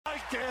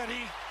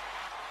Daddy.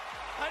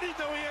 I didn't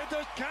know he had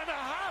those kind of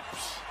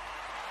hops.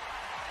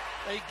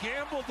 A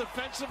gamble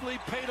defensively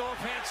paid off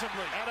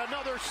handsomely. And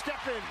another step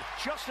in.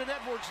 Justin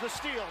Edwards, the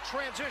steal.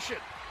 Transition.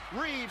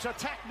 Reeves,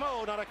 attack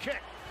mode on a kick.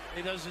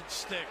 He doesn't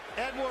stick.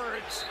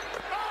 Edwards.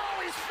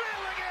 Oh, he's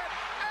feeling it.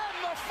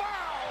 And the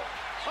foul.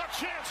 A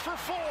chance for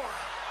 4.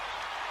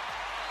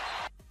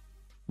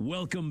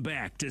 Welcome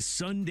back to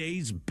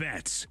Sunday's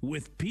Bets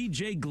with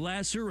PJ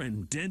Glasser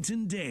and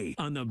Denton Day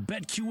on the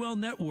BetQL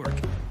Network.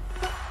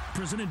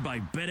 Presented by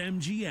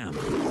BetMGM.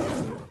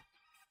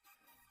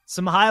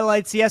 Some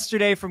highlights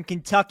yesterday from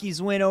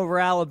Kentucky's win over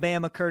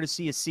Alabama,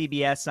 courtesy of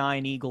CBS.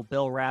 Iron Eagle,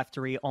 Bill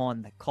Raftery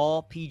on the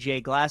call.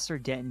 PJ Glasser,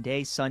 Denton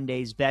Day,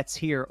 Sunday's Bets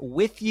here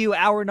with you.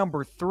 Hour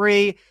number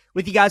 3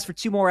 with you guys for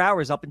 2 more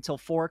hours up until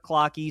 4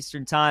 o'clock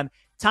Eastern time.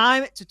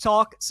 Time to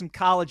talk some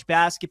college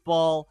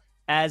basketball,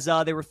 as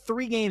there were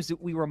 3 games that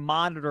we were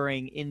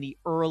monitoring in the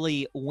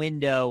early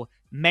window.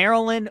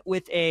 Maryland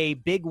with a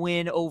big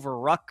win over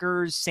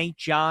Rutgers. St.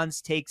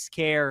 John's takes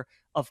care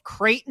of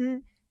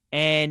Creighton.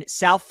 And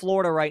South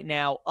Florida right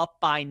now up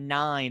by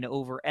 9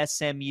 over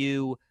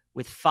SMU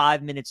with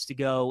 5 minutes to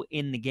go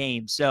in the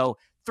game. So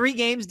 3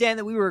 games, Dan,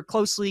 that we were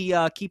closely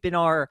keeping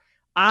our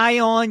eye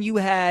on. You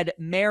had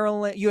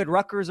Maryland, you had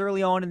Rutgers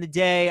early on in the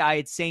day. I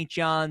had St.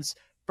 John's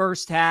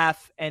first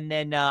half, and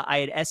then I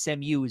had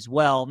SMU as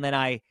well. And then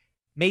I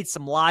made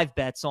some live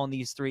bets on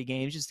these 3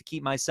 games just to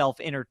keep myself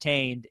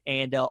entertained.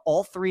 And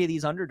all 3 of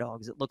these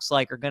underdogs, it looks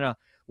like, are going to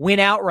win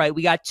outright.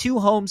 We got 2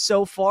 homes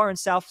so far, and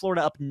South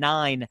Florida up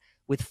 9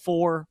 with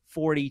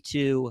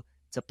 4:42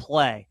 to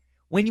play.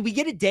 When we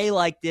get a day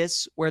like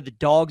this where the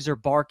dogs are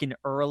barking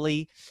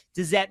early,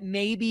 does that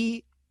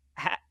maybe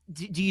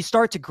do you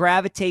start to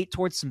gravitate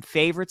towards some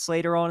favorites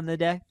later on in the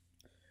day?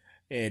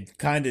 It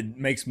kind of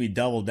makes me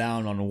double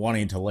down on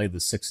wanting to lay the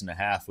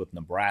 6.5 with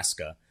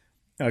Nebraska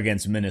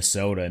against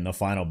Minnesota in the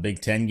final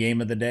Big Ten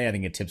game of the day. I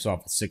think it tips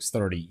off at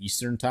 6:30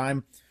 Eastern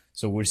time.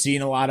 So we're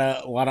seeing a lot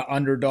of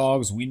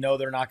underdogs. We know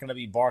they're not going to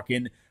be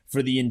barking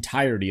for the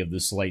entirety of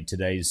the slate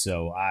today.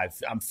 So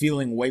I'm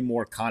feeling way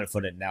more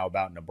confident now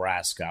about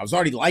Nebraska. I was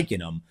already liking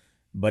them,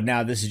 but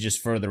now this is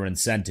just further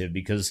incentive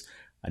because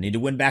I need to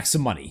win back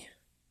some money.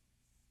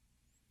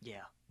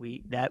 Yeah,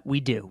 we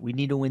do. We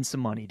need to win some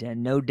money,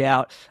 Dan. No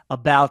doubt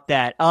about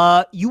that.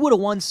 You would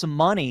have won some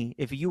money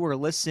if you were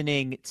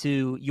listening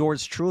to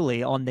yours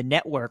truly on the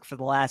network for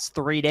the last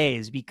 3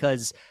 days,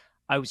 because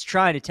I was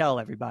trying to tell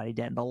everybody,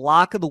 Dan, the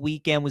lock of the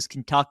weekend was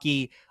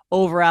Kentucky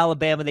over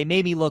Alabama. They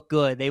made me look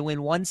good. They win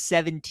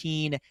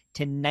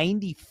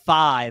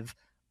 117-95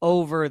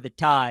 over the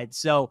Tide.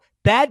 So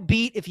bad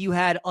beat if you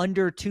had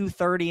under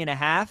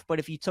 230.5, but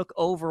if you took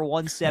over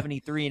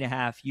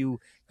 173.5,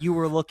 you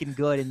were looking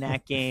good in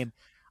that game.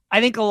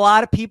 I think a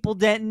lot of people,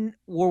 Denton,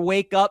 will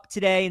wake up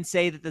today and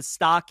say that the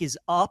stock is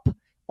up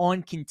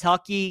on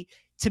Kentucky.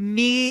 To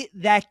me,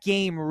 that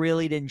game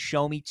really didn't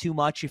show me too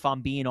much, if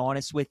I'm being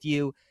honest with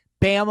you.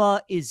 Bama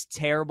is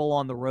terrible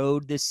on the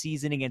road this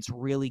season against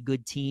really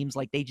good teams.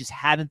 Like, they just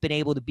haven't been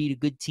able to beat a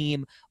good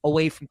team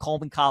away from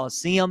Coleman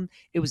Coliseum.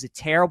 It was a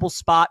terrible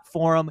spot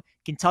for them.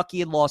 Kentucky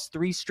had lost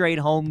 3 straight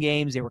home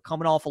games. They were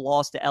coming off a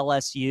loss to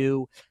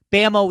LSU.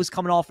 Bama was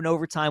coming off an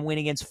overtime win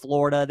against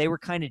Florida. They were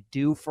kind of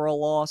due for a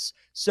loss.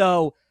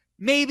 So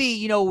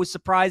maybe, it was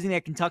surprising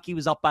that Kentucky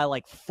was up by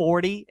like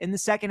 40 in the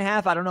second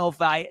half. I don't know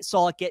if I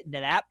saw it getting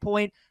to that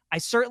point. I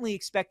certainly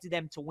expected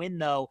them to win,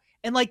 though.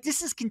 And,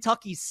 this is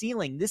Kentucky's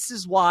ceiling. This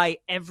is why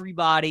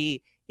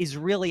everybody is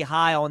really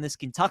high on this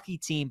Kentucky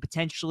team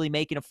potentially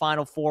making a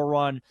Final Four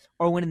run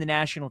or winning the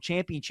national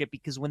championship,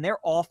 because when their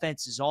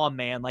offense is on,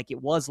 man, like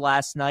it was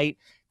last night,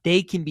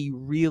 they can be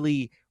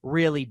really,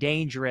 really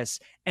dangerous.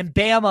 And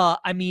Bama,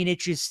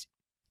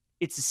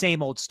 it's the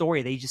same old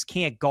story. They just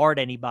can't guard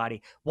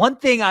anybody. One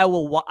thing I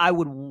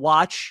would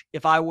watch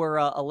if I were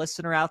a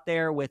listener out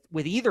there with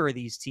either of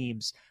these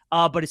teams,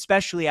 but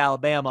especially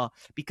Alabama,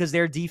 because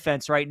their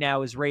defense right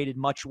now is rated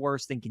much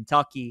worse than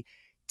Kentucky.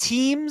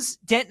 Teams,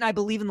 Denton, I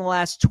believe in the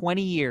last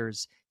 20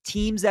 years,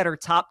 teams that are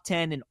top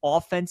 10 in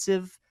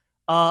offensive,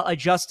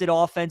 adjusted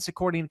offense,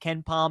 according to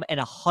Ken Palm, and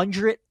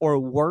 100 or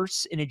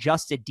worse in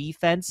adjusted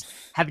defense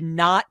have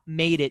not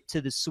made it to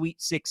the Sweet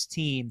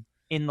 16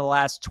 in the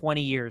last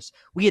 20 years.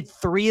 We had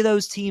 3 of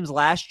those teams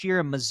last year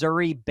in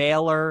Missouri,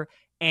 Baylor,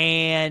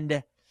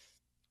 and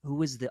who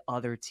was the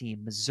other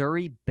team?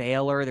 Missouri,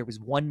 Baylor. There was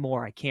one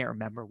more. I can't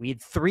remember. We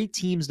had 3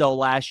 teams, though,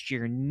 last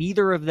year.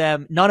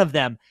 None of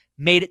them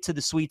made it to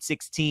the Sweet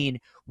 16.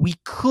 We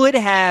could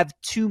have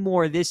 2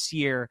 more this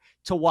year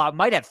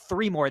might have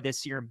 3 more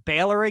this year.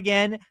 Baylor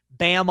again,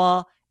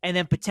 Bama, and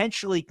then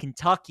potentially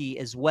Kentucky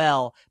as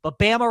well. But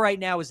Bama right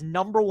now is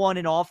number 1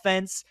 in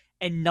offense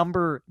and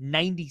number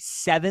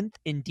 97th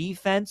in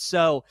defense.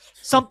 So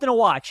something to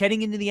watch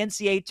heading into the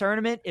NCAA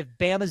tournament. If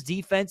Bama's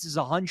defense is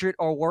 100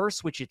 or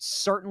worse, which it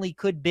certainly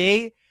could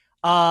be,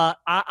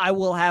 I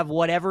will have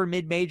whatever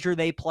mid-major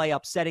they play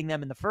upsetting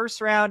them in the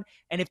first round.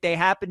 And if they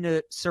happen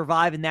to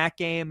survive in that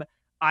game,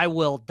 I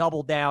will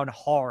double down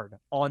hard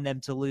on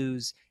them to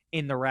lose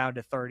in the round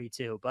of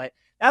 32. But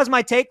that was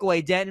my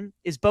takeaway, Denton,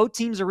 is both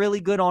teams are really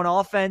good on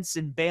offense,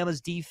 and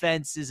Bama's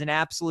defense is an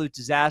absolute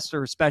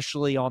disaster,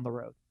 especially on the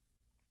road.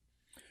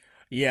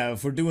 Yeah,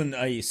 if we're doing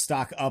a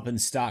stock up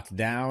and stock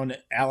down,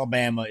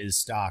 Alabama is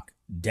stock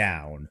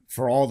down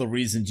for all the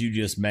reasons you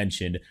just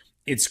mentioned.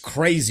 It's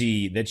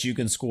crazy that you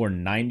can score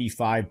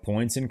 95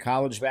 points in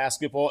college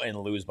basketball and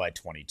lose by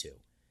 22.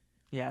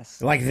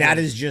 Yes. Like, that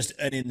is just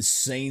an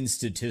insane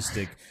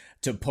statistic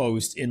to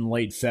post in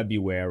late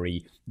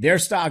February. They're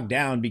stock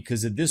down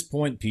because at this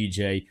point,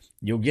 PJ,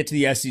 you'll get to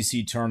the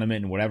SEC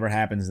tournament and whatever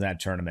happens in that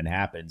tournament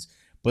happens.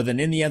 But then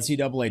in the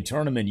NCAA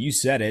tournament, you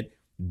said it,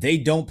 they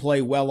don't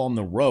play well on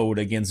the road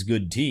against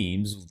good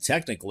teams.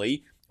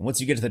 Technically,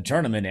 once you get to the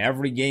tournament,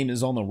 every game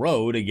is on the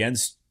road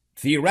against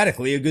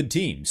theoretically a good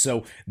team.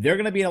 So they're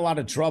going to be in a lot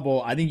of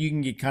trouble. I think you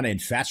can get kind of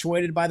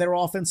infatuated by their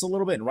offense a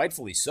little bit, and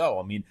rightfully so.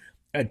 I mean,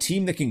 a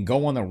team that can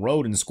go on the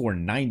road and score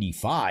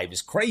 95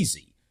 is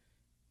crazy.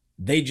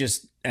 They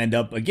just end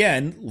up,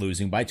 again,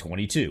 losing by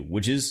 22,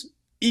 which is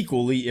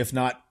equally, if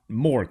not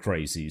more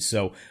crazy.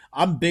 So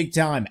I'm big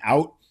time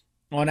out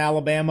on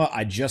Alabama.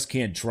 I just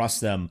can't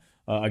trust them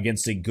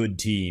against a good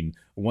team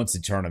once the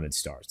tournament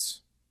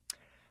starts.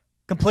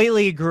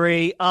 Completely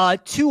agree.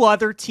 Two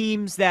other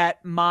teams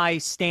that my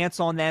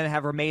stance on them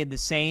have remained the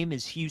same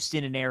is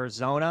Houston and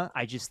Arizona.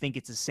 I just think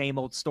it's the same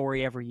old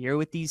story every year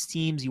with these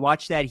teams. You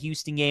watch that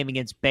Houston game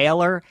against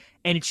Baylor,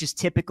 and it's just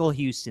typical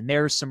Houston.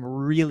 There are some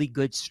really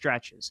good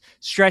stretches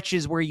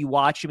where you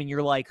watch them and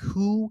you're like,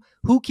 who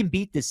can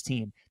beat this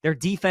team? Their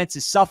defense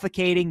is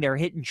suffocating. They're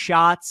hitting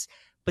shots.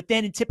 But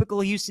then in typical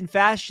Houston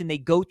fashion, they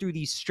go through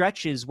these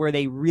stretches where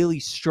they really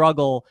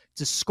struggle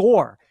to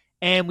score.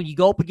 And when you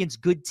go up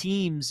against good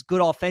teams,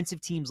 good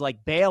offensive teams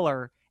like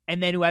Baylor,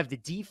 and then who have the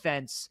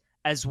defense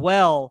as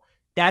well,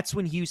 that's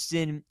when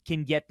Houston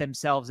can get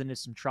themselves into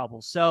some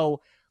trouble.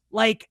 So,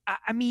 like,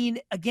 I mean,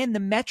 again, the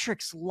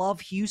metrics love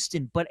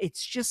Houston, but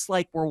it's just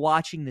like we're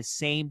watching the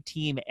same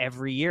team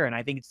every year. And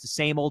I think it's the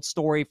same old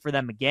story for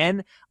them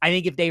again. I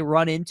think if they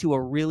run into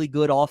a really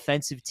good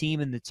offensive team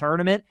in the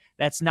tournament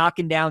that's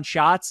knocking down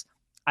shots,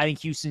 I think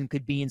Houston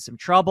could be in some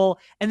trouble.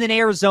 And then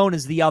Arizona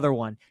is the other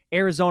one.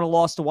 Arizona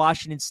lost to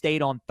Washington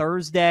State on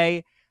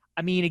Thursday.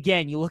 I mean,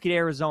 again, you look at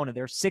Arizona,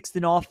 they're 6th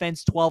in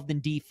offense, 12th in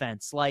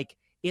defense. Like,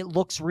 it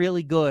looks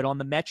really good on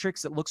the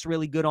metrics. It looks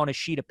really good on a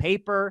sheet of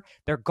paper.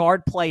 Their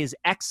guard play is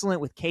excellent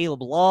with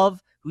Caleb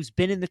Love, who's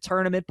been in the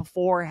tournament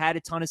before, had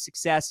a ton of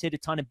success, hit a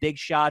ton of big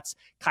shots.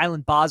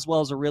 Kylan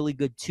Boswell is a really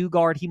good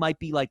two-guard. He might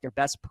be like their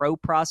best pro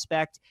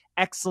prospect.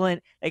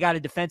 Excellent. They got a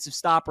defensive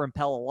stopper in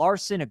Pella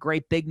Larson, a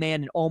great big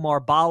man in Omar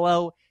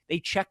Ballo. They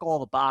check all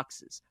the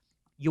boxes.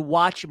 You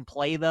watch them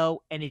play,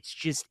 though, and it's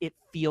just, it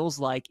feels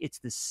like it's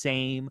the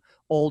same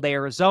old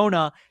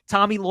Arizona.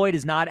 Tommy Lloyd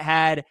has not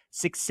had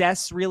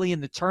success really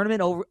in the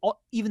tournament,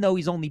 even though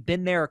he's only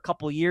been there a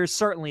couple of years.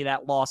 Certainly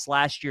that loss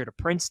last year to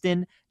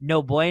Princeton,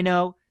 no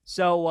bueno.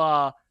 So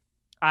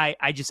I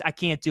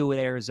can't do it with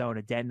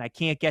Arizona, Denton. I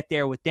can't get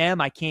there with them.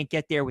 I can't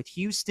get there with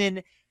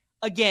Houston.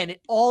 Again,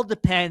 it all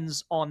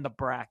depends on the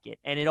bracket,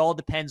 and it all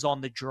depends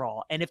on the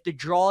draw. And if the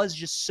draw is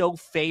just so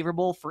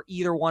favorable for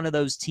either one of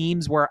those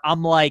teams where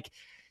I'm like,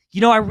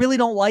 I really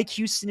don't like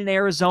Houston and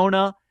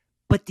Arizona,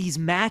 but these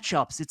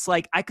matchups, it's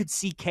like I could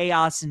see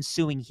chaos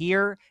ensuing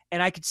here,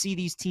 and I could see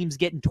these teams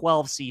getting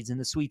 12 seeds in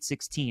the Sweet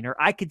 16, or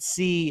I could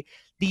see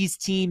these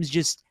teams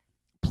just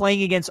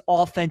playing against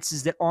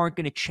offenses that aren't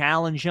going to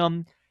challenge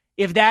them.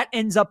 If that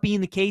ends up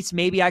being the case,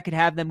 maybe I could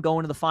have them go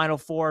into the Final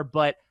Four,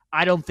 but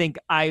I don't think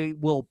I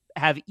will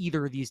have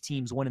either of these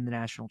teams winning the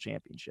national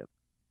championship.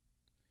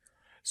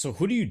 So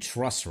who do you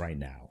trust right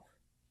now?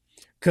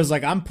 Because,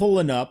 like, I'm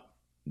pulling up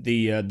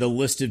the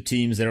list of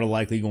teams that are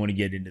likely going to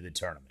get into the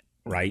tournament,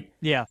 right?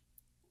 Yeah.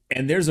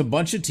 And there's a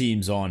bunch of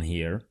teams on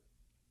here.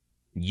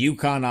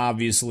 UConn,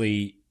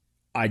 obviously,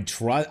 I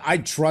trust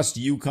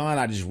UConn.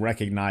 I just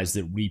recognize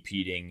that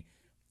repeating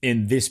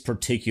in this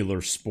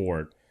particular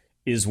sport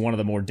is one of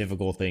the more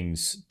difficult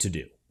things to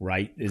do,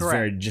 right?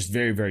 It's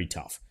very, very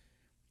tough.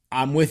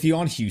 I'm with you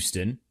on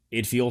Houston.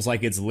 It feels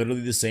like it's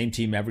literally the same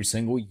team every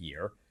single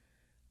year.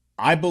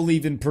 I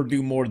believe in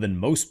Purdue more than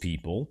most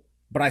people,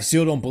 but I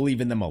still don't believe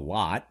in them a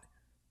lot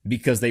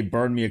because they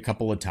burned me a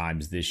couple of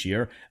times this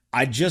year.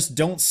 I just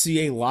don't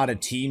see a lot of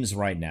teams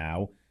right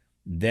now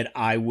that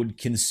I would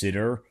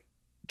consider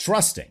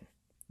trusting.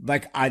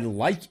 Like, I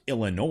like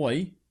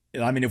Illinois.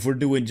 I mean, if we're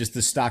doing just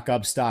the stock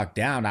up, stock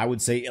down, I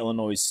would say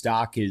Illinois'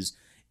 stock is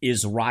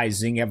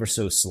rising ever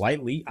so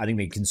slightly. I think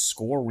they can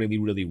score really,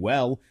 really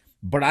well,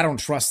 but I don't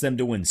trust them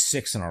to win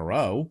 6 in a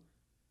row.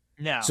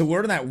 No. So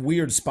we're in that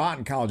weird spot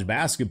in college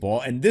basketball,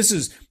 and this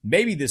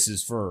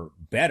is for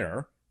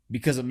better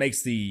because it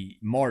makes the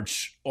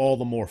March all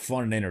the more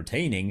fun and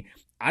entertaining.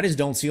 I just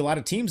don't see a lot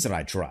of teams that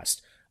I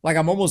trust. Like,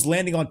 I'm almost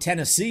landing on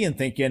Tennessee and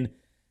thinking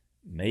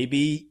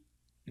maybe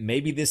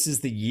this is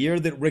the year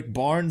that Rick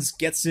Barnes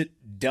gets it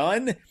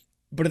done,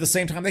 but at the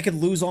same time, they could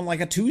lose on like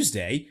a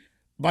Tuesday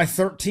by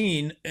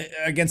 13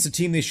 against a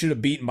team they should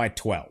have beaten by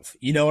 12.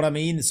 You know what I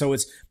mean? So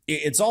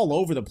it's all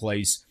over the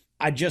place.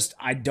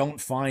 I don't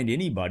find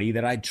anybody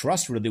that I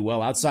trust really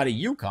well outside of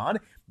UConn,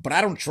 but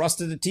I don't trust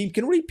that the team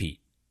can repeat.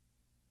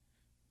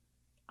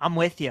 I'm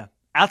with you.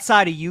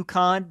 Outside of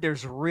UConn,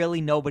 there's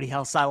really nobody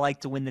else I like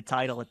to win the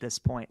title at this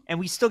point. And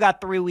we still got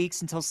 3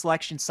 weeks until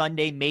Selection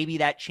Sunday. Maybe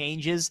that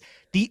changes.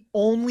 The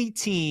only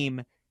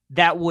team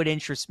that would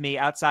interest me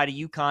outside of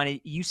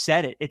UConn, you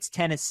said it, it's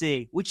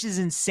Tennessee, which is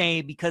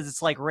insane because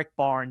it's like Rick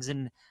Barnes.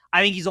 And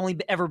I think he's only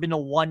ever been to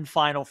one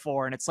Final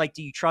Four. And it's like,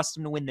 do you trust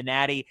him to win the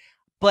Natty?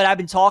 But I've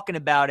been talking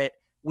about it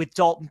with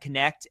Dalton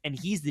Connect, and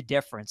he's the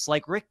difference.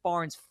 Like, Rick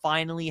Barnes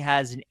finally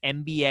has an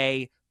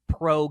NBA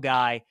pro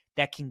guy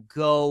that can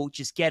go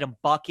just get him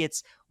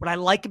buckets. What I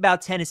like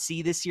about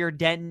Tennessee this year,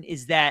 Denton,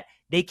 is that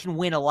they can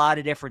win a lot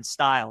of different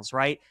styles,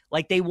 right?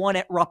 Like, they won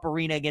at Rupp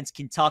Arena against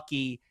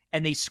Kentucky,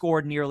 and they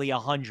scored nearly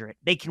 100.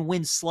 They can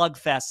win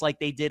slugfest like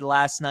they did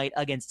last night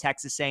against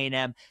Texas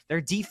A&M.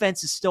 Their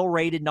defense is still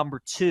rated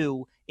number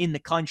 2 in the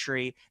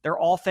country. Their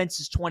offense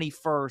is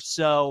 21st.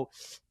 So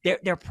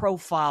their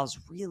profile's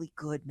really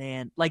good,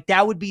 man. Like,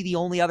 that would be the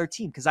only other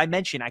team, because I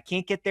mentioned I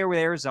can't get there with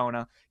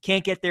Arizona,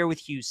 can't get there with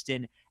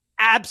Houston.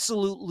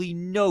 Absolutely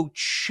no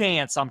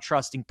chance I'm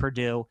trusting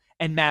Purdue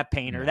and Matt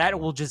Painter. That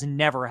will just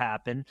never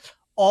happen.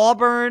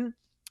 Auburn,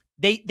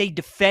 they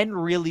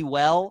defend really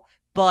well,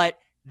 but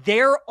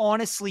they're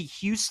honestly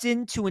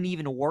Houston to an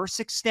even worse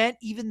extent,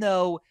 even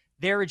though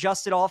their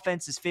adjusted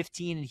offense is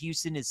 15 and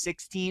Houston is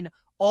 16.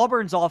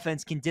 Auburn's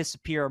offense can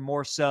disappear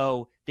more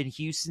so than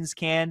Houston's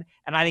can,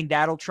 and I think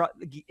that'll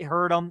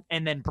hurt them.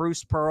 And then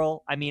Bruce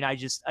Pearl, I mean,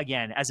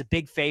 again, as a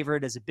big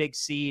favorite, as a big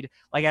seed,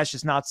 like, that's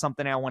just not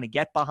something I want to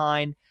get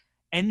behind.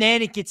 And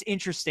then it gets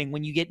interesting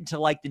when you get into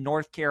like the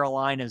North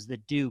Carolinas, the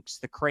Dukes,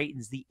 the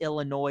Creightons, the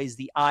Illinois,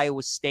 the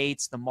Iowa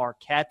States, the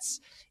Marquettes.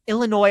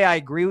 Illinois, I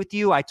agree with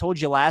you. I told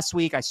you last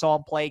week I saw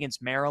them play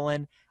against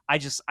Maryland.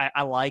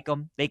 I like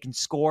them. They can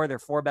score. Their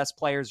 4 best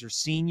players are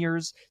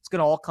seniors. It's going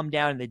to all come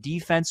down to the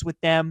defense with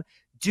them.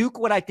 Duke,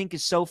 what I think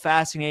is so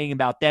fascinating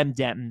about them,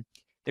 Denton,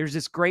 there's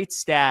this great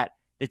stat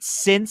that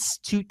since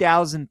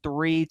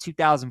 2003,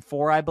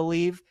 2004, I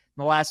believe,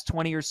 in the last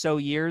 20 or so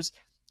years,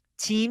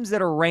 teams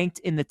that are ranked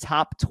in the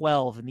top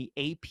 12 in the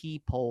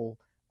AP poll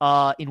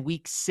in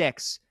week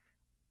 6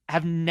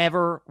 have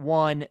never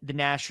won the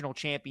national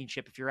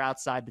championship if you're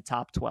outside the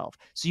top 12.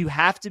 So you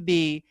have to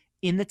be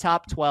in the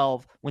top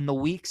 12 when the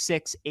week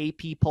 6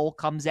 AP poll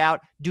comes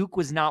out. Duke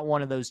was not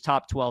one of those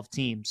top 12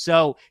 teams.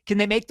 So can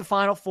they make the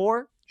Final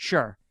Four?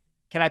 Sure.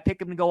 Can I pick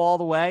them to go all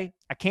the way?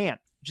 I can't,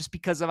 just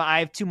because I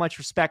have too much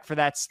respect for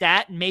that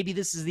stat. And maybe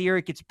this is the year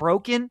it gets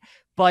broken,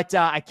 but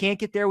I can't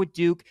get there with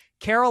Duke.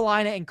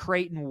 Carolina and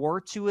Creighton were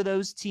 2 of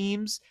those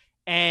teams,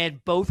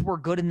 and both were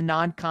good in the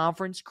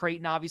non-conference.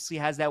 Creighton obviously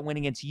has that win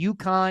against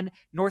UConn.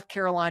 North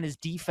Carolina's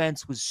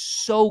defense was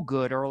so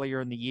good earlier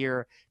in the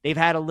year. They've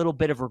had a little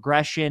bit of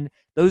regression.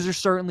 Those are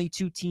certainly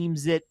 2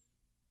 teams that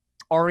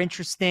are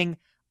interesting.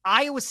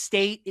 Iowa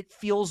State, it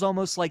feels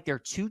almost like they're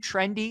too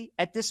trendy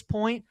at this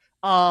point.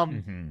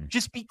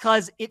 Just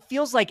because it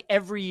feels like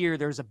every year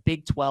there's a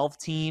Big 12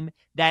 team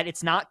that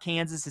it's not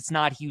Kansas, it's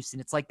not Houston.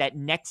 It's like that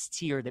next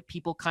tier that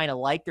people kind of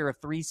like. They're a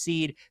 3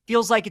 seed.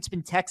 Feels like it's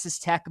been Texas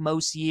Tech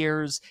most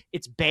years.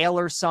 It's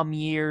Baylor some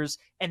years.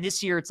 And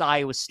this year it's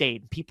Iowa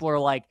State. People are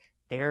like,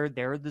 they're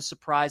the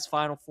surprise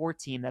Final Four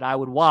team that I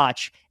would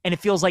watch. And it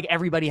feels like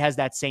everybody has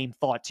that same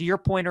thought. To your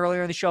point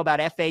earlier in the show about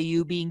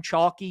FAU being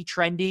chalky,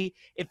 trendy,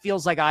 it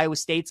feels like Iowa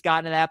State's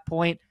gotten to that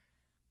point.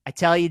 I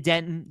tell you,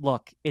 Denton,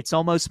 look, it's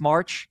almost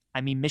March.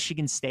 I mean,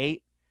 Michigan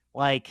State,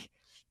 like,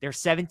 they're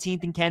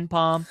 17th in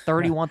KenPom,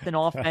 31th in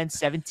offense,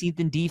 17th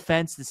in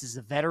defense. This is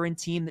a veteran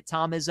team that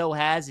Tom Izzo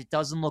has. It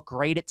doesn't look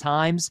great at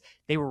times.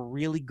 They were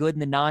really good in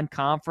the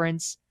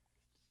non-conference.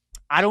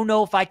 I don't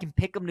know if I can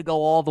pick them to go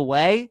all the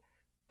way,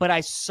 but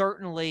I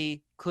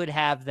certainly could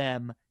have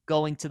them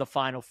going to the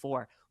Final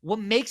Four. What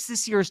makes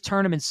this year's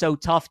tournament so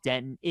tough,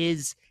 Denton,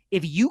 is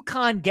if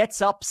UConn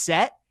gets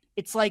upset,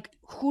 it's like,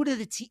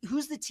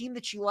 who's the team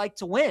that you like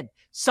to win?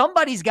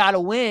 Somebody's got to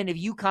win if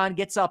UConn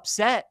gets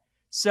upset.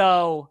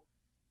 So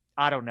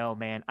I don't know,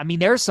 man. I mean,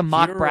 there's some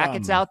mock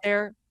brackets out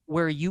there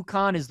where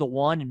UConn is the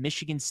 1 and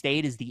Michigan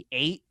State is the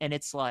 8. And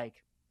it's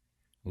like,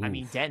 I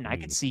mean, Denton, I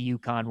could see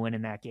UConn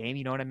winning that game.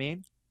 You know what I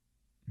mean?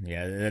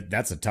 Yeah,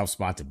 that's a tough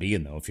spot to be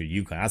in, though. If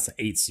you're UConn, that's the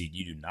 8th seed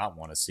you do not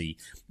want to see.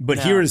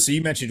 But no. So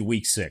you mentioned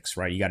week 6,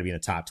 right? You got to be in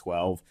the top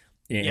 12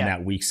 in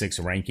that week 6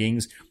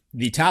 rankings.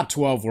 The top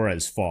 12 were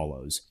as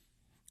follows: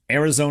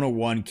 Arizona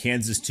 1,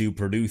 Kansas 2,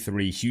 Purdue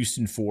 3,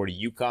 Houston 4,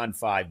 UConn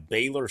 5,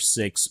 Baylor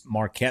 6,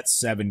 Marquette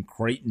 7,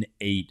 Creighton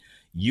 8,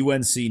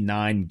 UNC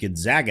 9,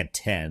 Gonzaga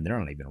 10. They're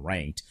not even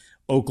ranked.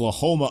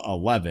 Oklahoma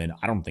 11.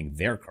 I don't think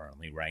they're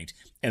currently ranked.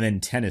 And then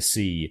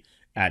Tennessee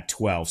at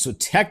 12. So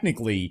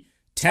technically,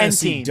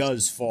 Tennessee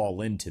does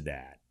fall into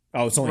that.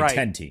 Oh, it's only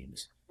 10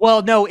 teams.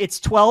 Well, no, it's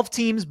 12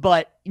 teams,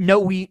 but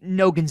no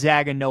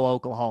Gonzaga, no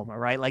Oklahoma,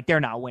 right? Like,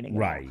 they're not winning.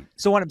 Right.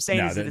 So what I'm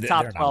saying is that the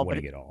top 12. Not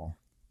winning at all.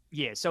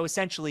 Yeah, so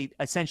essentially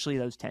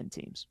those 10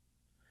 teams.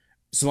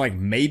 So, like,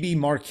 maybe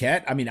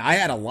Marquette. I mean, I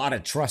had a lot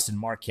of trust in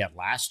Marquette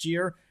last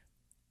year.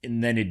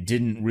 and then it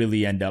didn't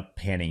really end up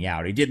panning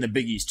out. He did in the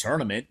Big East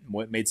tournament,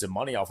 made some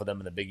money off of them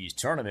in the Big East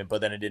tournament,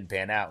 but then it didn't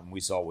pan out, and we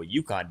saw what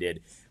UConn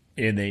did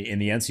in the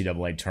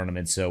NCAA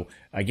tournament. So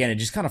again, it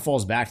just kind of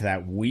falls back to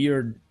that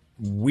weird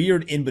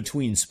in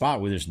between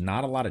spot where there's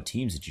not a lot of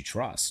teams that you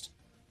trust.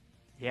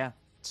 Yeah,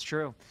 it's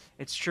true.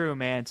 It's true,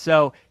 man.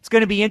 So it's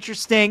going to be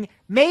interesting.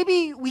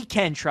 Maybe we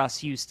can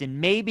trust Houston.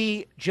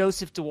 Maybe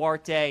Joseph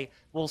Duarte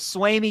will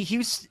sway me.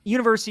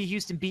 University of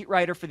Houston beat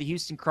writer for the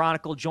Houston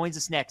Chronicle joins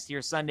us next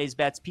here, Sunday's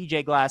Bets.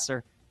 PJ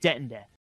Glasser, Denton Day.